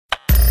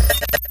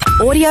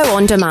Audio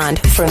on demand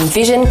from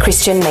Vision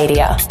Christian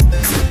Media.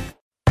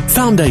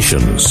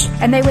 Foundations.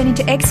 And they went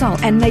into exile,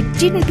 and they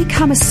didn't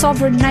become a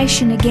sovereign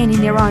nation again in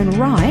their own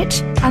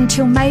right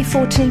until May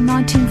 14,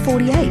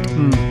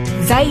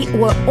 1948. They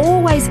were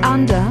always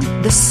under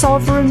the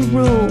sovereign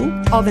rule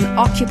of an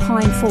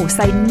occupying force.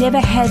 They never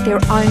had their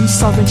own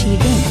sovereignty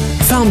again.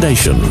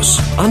 Foundations.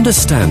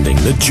 Understanding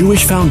the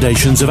Jewish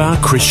foundations of our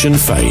Christian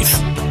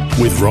faith.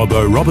 With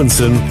Robbo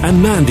Robinson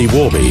and Mandy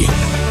Warby.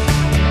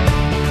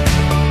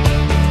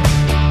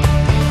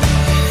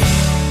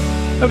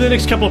 Over the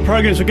next couple of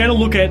programs, we're going to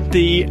look at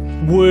the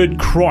word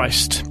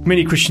Christ.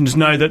 Many Christians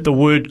know that the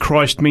word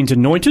Christ means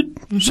anointed.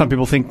 Mm-hmm. Some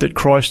people think that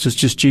Christ is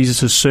just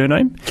Jesus'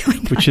 surname,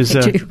 which is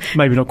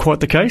maybe not quite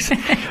the case.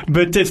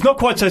 But it's not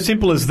quite so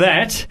simple as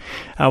that.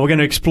 We're going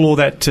to explore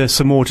that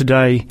some more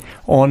today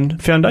on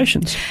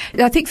Foundations.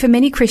 I think for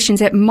many Christians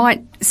that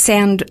might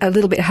sound a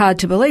little bit hard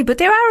to believe, but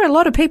there are a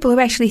lot of people who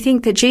actually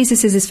think that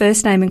Jesus is his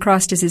first name and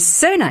Christ is his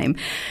surname.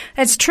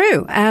 That's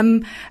true,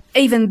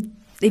 even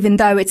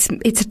though it's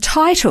a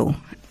title.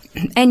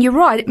 And you're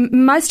right,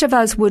 most of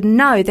us would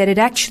know that it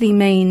actually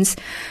means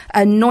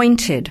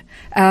anointed.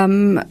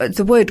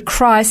 The word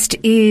Christ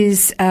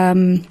is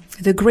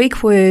the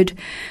Greek word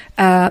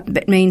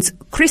that means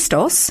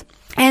Christos,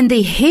 and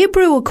the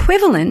Hebrew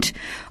equivalent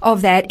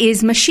of that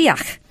is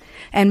Mashiach.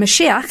 And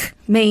Mashiach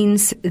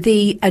means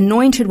the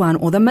anointed one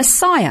or the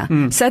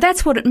Messiah. So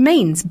that's what it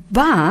means.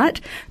 But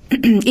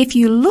if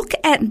you look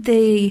at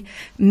the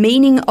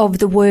meaning of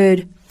the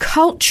word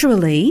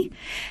culturally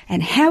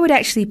and how it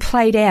actually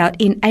played out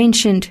in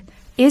ancient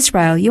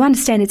Israel, you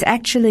understand it's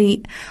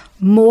actually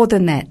more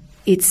than that.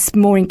 It's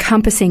more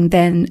encompassing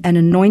than an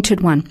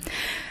anointed one.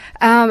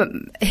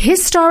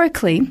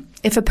 Historically,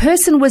 if a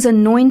person was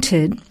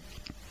anointed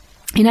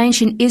in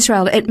ancient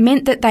Israel, it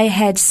meant that they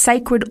had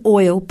sacred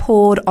oil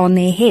poured on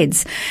their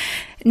heads.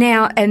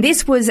 Now, and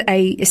this was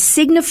a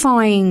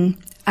signifying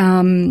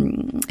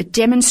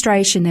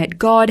demonstration that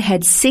God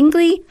had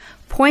singly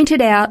pointed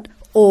out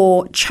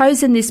or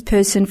chosen this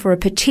person for a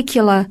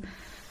particular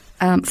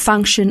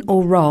function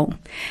or role.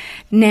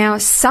 Now,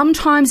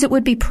 sometimes it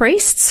would be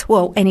priests.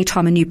 Well,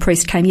 anytime a new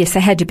priest came, yes, they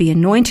had to be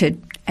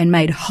anointed and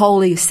made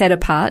holy, set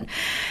apart.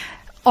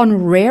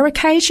 On rare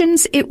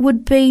occasions, it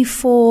would be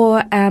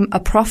for a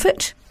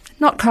prophet.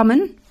 Not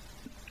common,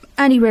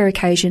 only rare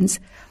occasions.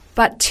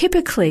 But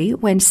typically,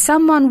 when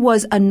someone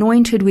was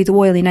anointed with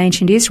oil in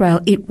ancient Israel,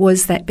 it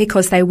was that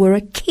because they were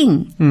a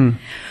king.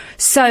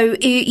 So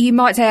you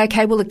might say,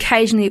 okay, well,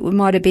 occasionally it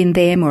might have been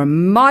them, or it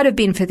might have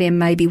been for them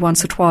maybe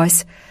once or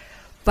twice.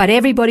 But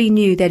everybody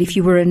knew that if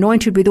you were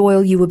anointed with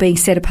oil, you were being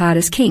set apart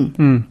as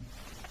king.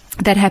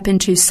 That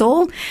happened to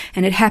Saul,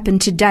 and it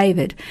happened to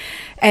David.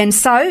 And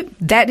so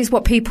that is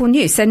what people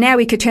knew. So now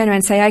we could turn around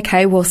and say,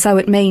 okay, well, so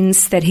it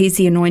means that he's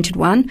the anointed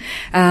one.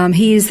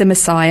 He is the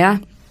Messiah.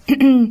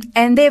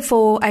 And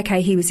therefore,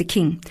 okay, he was a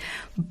king.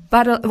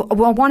 But I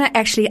want to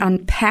actually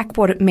unpack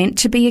what it meant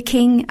to be a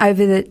king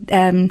over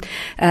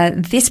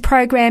this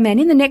program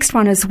and in the next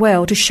one as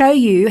well, to show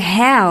you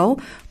how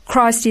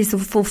Christ is the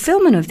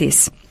fulfillment of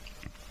this.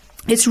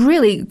 It's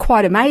really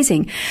quite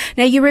amazing.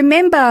 Now, you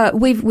remember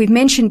we've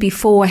mentioned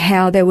before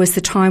how there was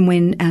the time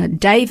when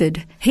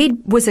David, he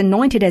was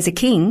anointed as a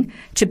king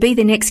to be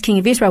the next king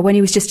of Israel when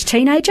he was just a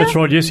teenager. That's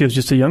right, yes, he was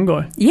just a young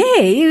guy. Yeah,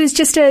 he was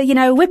just a,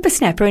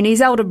 whippersnapper, and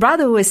his older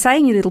brother was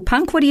saying, you little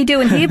punk, what are you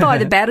doing here by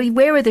the battle?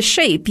 Where are the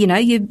sheep?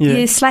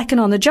 You're slacking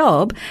on the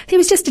job. He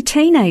was just a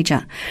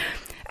teenager.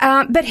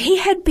 But he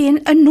had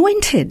been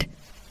anointed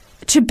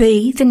to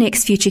be the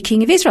next future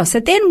king of Israel. So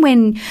then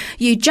when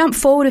you jump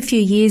forward a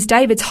few years,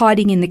 David's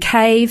hiding in the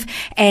cave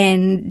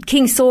and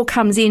King Saul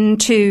comes in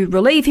to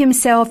relieve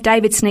himself.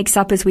 David sneaks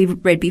up, as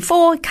we've read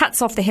before,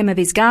 cuts off the hem of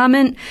his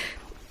garment,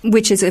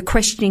 which is a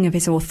questioning of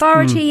his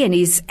authority, and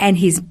his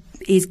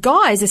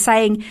guys are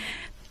saying,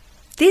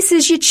 this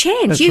is your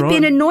chance. That's You've right.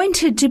 been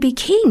anointed to be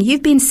king.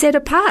 You've been set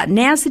apart.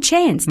 Now's the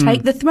chance.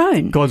 Take the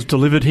throne. God's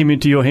delivered him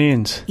into your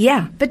hands.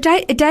 Yeah, but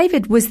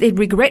David was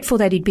regretful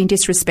that he'd been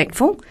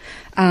disrespectful,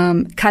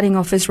 cutting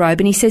off his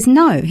robe, and he says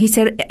no. He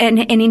said, and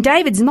in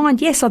David's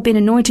mind, yes, I've been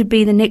anointed to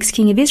be the next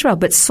king of Israel,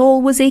 but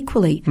Saul was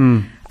equally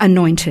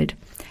anointed.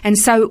 And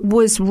so it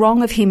was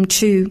wrong of him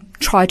to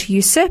try to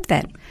usurp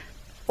that.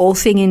 All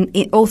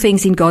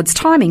things in God's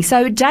timing.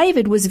 So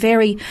David was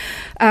very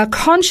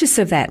conscious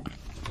of that.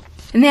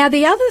 Now,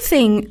 the other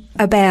thing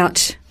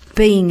about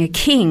being a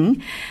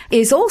king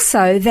is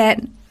also that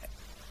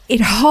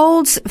it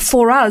holds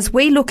for us,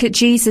 we look at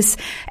Jesus,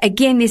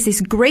 again, there's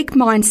this Greek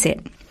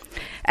mindset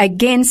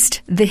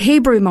against the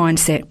Hebrew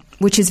mindset,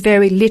 which is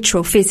very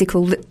literal,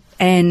 physical,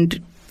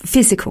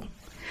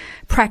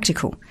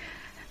 practical.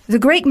 The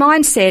Greek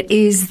mindset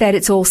is that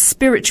it's all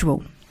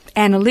spiritual,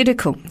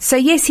 analytical. So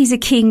yes, he's a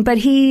king, but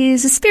he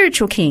is a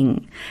spiritual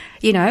king.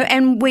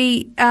 And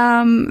we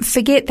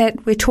forget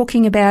that we're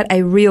talking about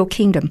a real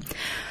kingdom.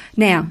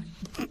 Now,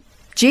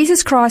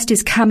 Jesus Christ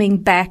is coming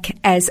back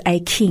as a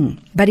king,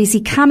 but is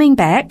he coming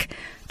back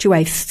to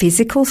a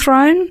physical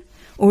throne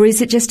Or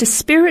is it just a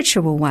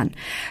spiritual one?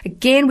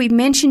 Again, we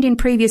mentioned in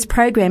previous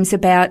programs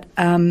about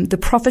the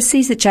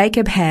prophecies that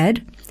Jacob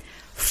had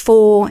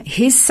for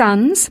his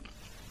sons.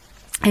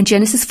 In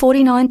Genesis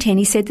 49:10,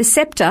 he said the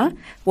scepter,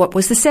 what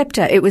was the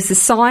scepter? It was the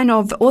sign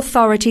of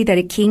authority that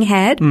a king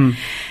had.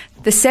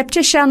 The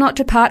scepter shall not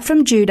depart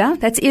from Judah,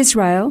 that's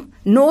Israel,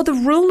 nor the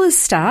ruler's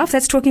staff,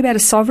 that's talking about a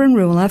sovereign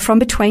ruler, from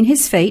between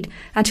his feet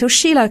until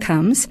Shiloh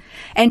comes.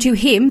 And to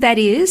him, that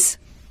is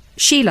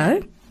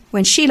Shiloh,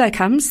 when Shiloh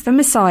comes, the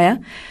Messiah,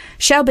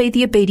 shall be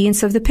the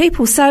obedience of the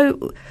people.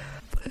 So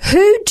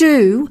who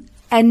do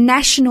a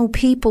national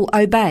people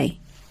obey?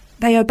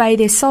 They obey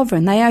their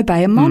sovereign. They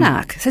obey a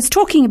monarch. So it's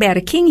talking about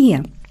a king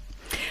here.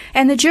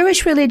 And the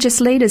Jewish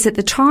religious leaders at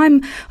the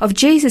time of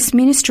Jesus'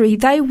 ministry,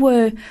 they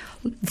were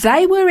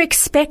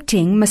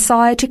expecting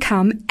Messiah to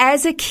come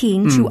as a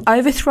king to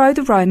overthrow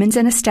the Romans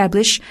and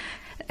establish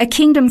a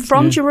kingdom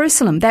from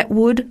Jerusalem that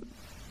would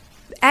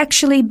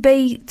actually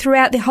be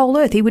throughout the whole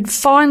earth. He would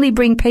finally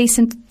bring peace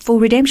and full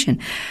redemption.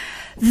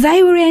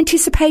 They were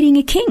anticipating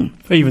a king.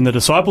 Even the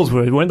disciples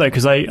were, weren't they?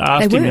 Because they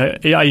asked him,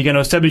 are you going to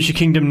establish your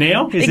kingdom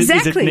now?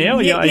 Exactly. Is it now?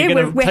 Yeah, are you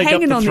going to we're take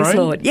hanging up the on throne? this,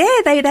 Lord.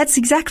 Yeah, that's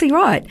exactly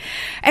right.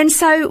 And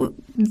so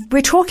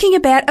we're talking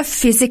about a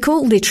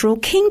physical, literal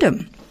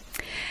kingdom.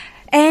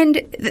 And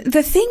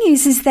the thing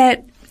is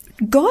that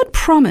God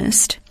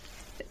promised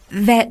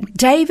that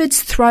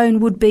David's throne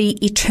would be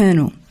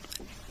eternal.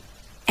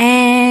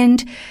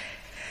 And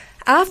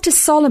after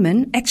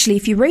Solomon, actually,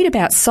 if you read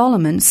about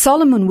Solomon,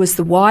 Solomon was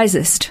the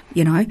wisest,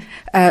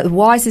 the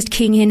wisest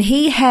king, and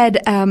he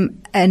had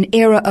an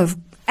era of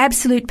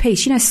absolute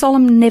peace.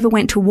 Solomon never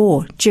went to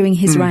war during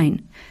his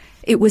reign.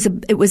 It was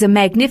a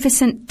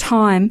magnificent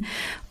time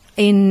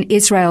in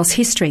Israel's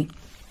history.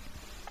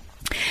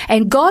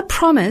 And God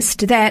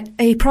promised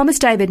He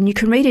promised David, and you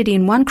can read it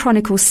in 1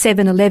 Chronicles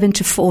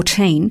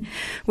 7:11-14,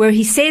 where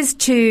he says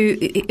to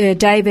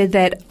David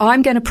that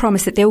I'm going to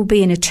promise that there will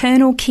be an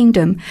eternal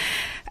kingdom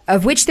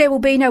of which there will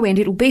be no end.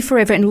 It will be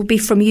forever, and it will be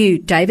from you,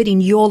 David,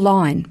 in your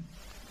line.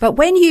 But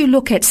when you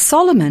look at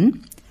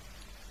Solomon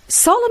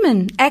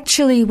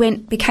actually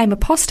became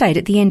apostate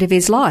at the end of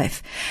his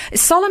life.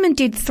 Solomon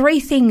did 3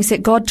 things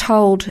that God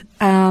told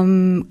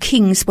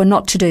kings were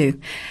not to do.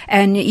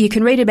 And you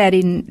can read about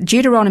it in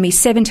Deuteronomy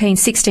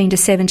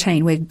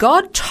 17:16-17, where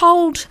God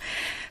told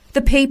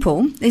the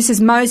people, this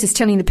is Moses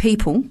telling the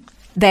people,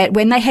 that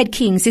when they had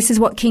kings, this is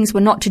what kings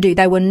were not to do.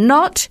 They were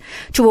not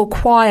to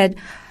acquire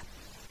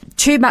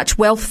too much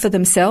wealth for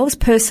themselves,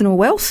 personal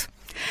wealth.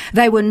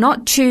 They were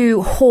not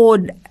to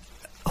hoard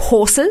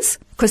horses,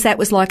 because that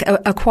was like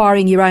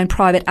acquiring your own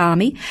private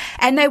army.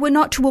 And they were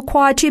not to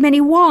acquire too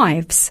many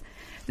wives.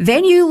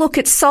 Then you look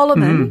at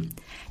Solomon,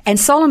 and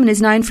Solomon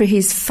is known for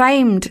his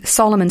famed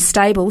Solomon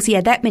stables. He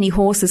had that many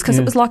horses because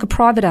it was like a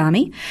private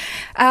army.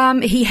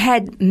 He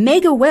had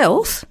mega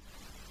wealth.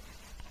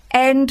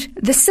 And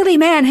the silly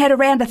man had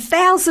around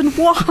 1,000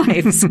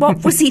 wives.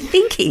 What was he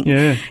thinking?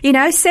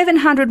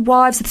 700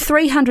 wives,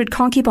 300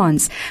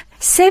 concubines.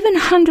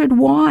 700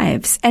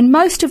 wives, and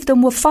most of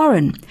them were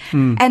foreign.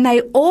 And they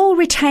all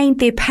retained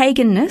their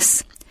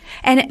paganness.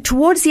 And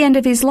towards the end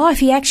of his life,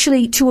 he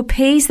actually, to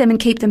appease them and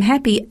keep them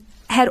happy,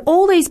 had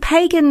all these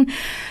pagan,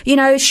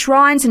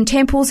 shrines and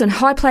temples and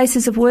high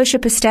places of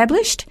worship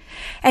established.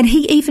 And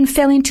he even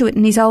fell into it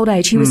in his old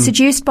age. He was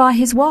seduced by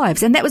his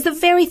wives. And that was the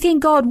very thing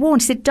God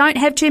warned. He said, don't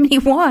have too many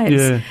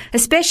wives,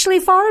 especially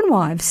foreign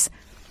wives.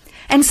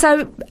 And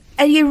so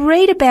you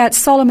read about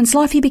Solomon's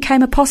life, he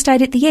became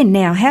apostate at the end.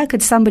 Now, how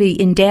could somebody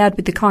endowed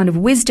with the kind of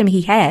wisdom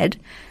he had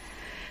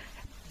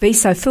be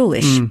so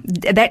foolish?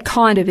 That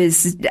kind of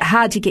is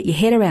hard to get your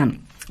head around.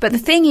 But the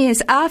thing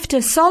is,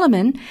 after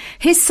Solomon,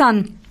 his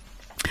son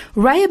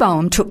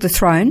Rehoboam took the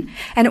throne,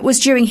 and it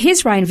was during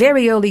his reign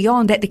very early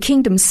on that the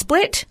kingdom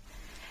split,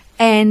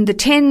 and the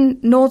 10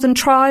 northern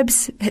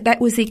tribes,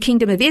 that was the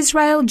kingdom of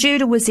Israel.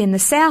 Judah was in the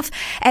south,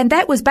 and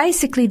that was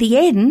basically the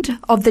end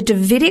of the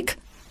Davidic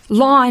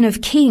line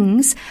of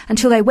kings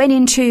until they went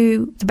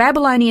into the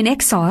Babylonian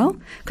exile,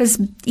 because,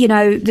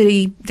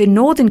 the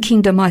northern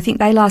kingdom, I think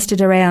they lasted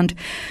around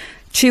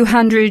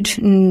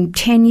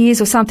 210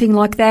 years or something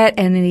like that,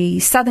 and the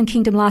southern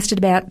kingdom lasted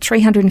about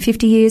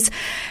 350 years,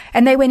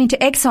 and they went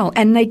into exile,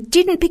 and they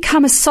didn't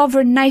become a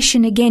sovereign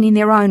nation again in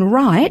their own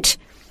right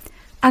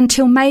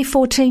until May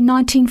 14,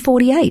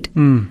 1948.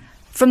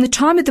 From the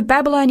time of the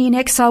Babylonian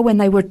exile, when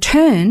they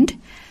returned,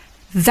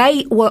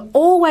 they were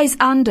always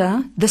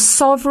under the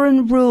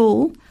sovereign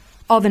rule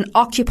of an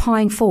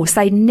occupying force.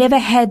 They never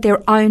had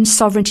their own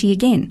sovereignty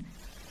again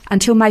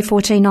until May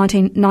 14,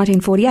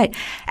 1948.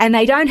 And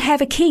they don't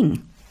have a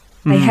king.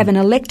 They have an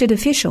elected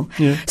official.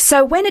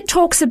 So when it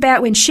talks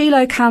about when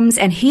Shiloh comes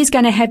and he's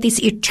going to have this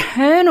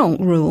eternal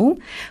rule,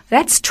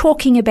 that's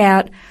talking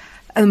about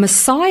a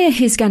Messiah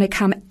who's going to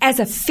come as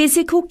a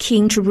physical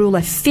king to rule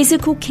a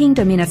physical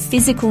kingdom in a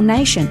physical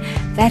nation.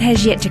 That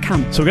has yet to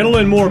come. So we're going to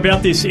learn more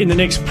about this in the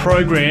next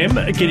program,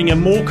 getting a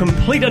more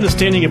complete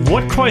understanding of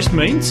what Christ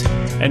means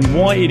and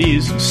why it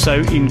is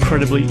so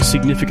incredibly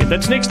significant.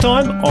 That's next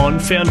time on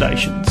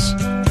Foundations.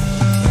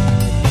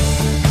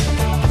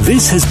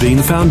 This has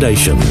been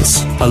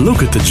Foundations, a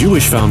look at the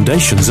Jewish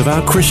foundations of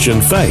our Christian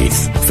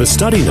faith. For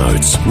study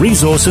notes,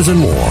 resources and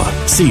more,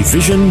 see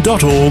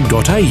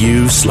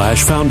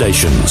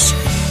vision.org.au/foundations.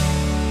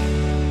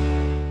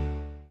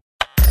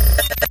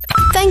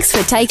 Thanks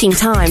for taking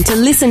time to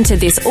listen to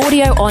this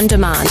audio on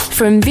demand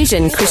from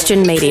Vision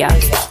Christian Media.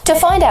 To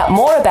find out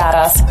more about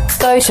us,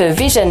 go to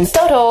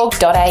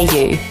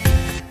vision.org.au.